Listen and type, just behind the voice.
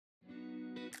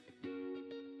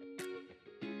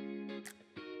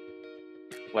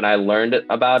when I learned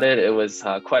about it, it was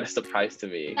quite a surprise to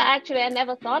me. Actually, I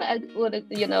never thought I would,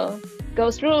 go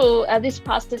through this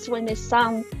process when they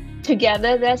sung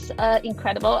together. That's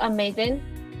incredible, amazing.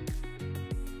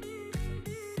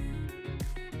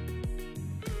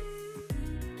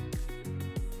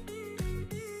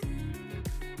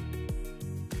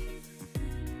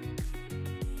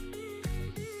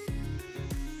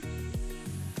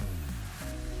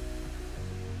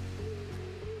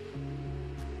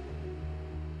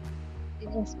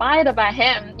 Inspired by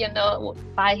him,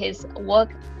 by his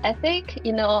work ethic,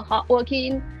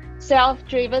 hardworking,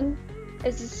 self-driven.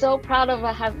 It's so proud of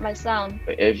I have my son.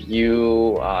 If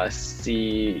you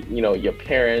see, your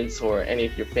parents or any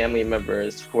of your family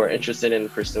members who are interested in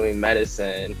pursuing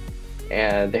medicine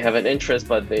and they have an interest,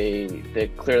 but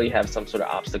they clearly have some sort of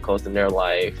obstacles in their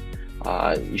life,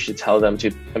 you should tell them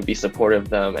to and be supportive of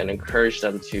them and encourage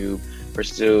them to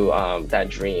pursue that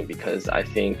dream, because I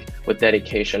think with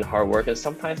dedication, hard work, and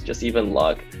sometimes just even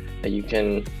luck, that you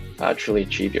can truly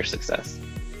achieve your success.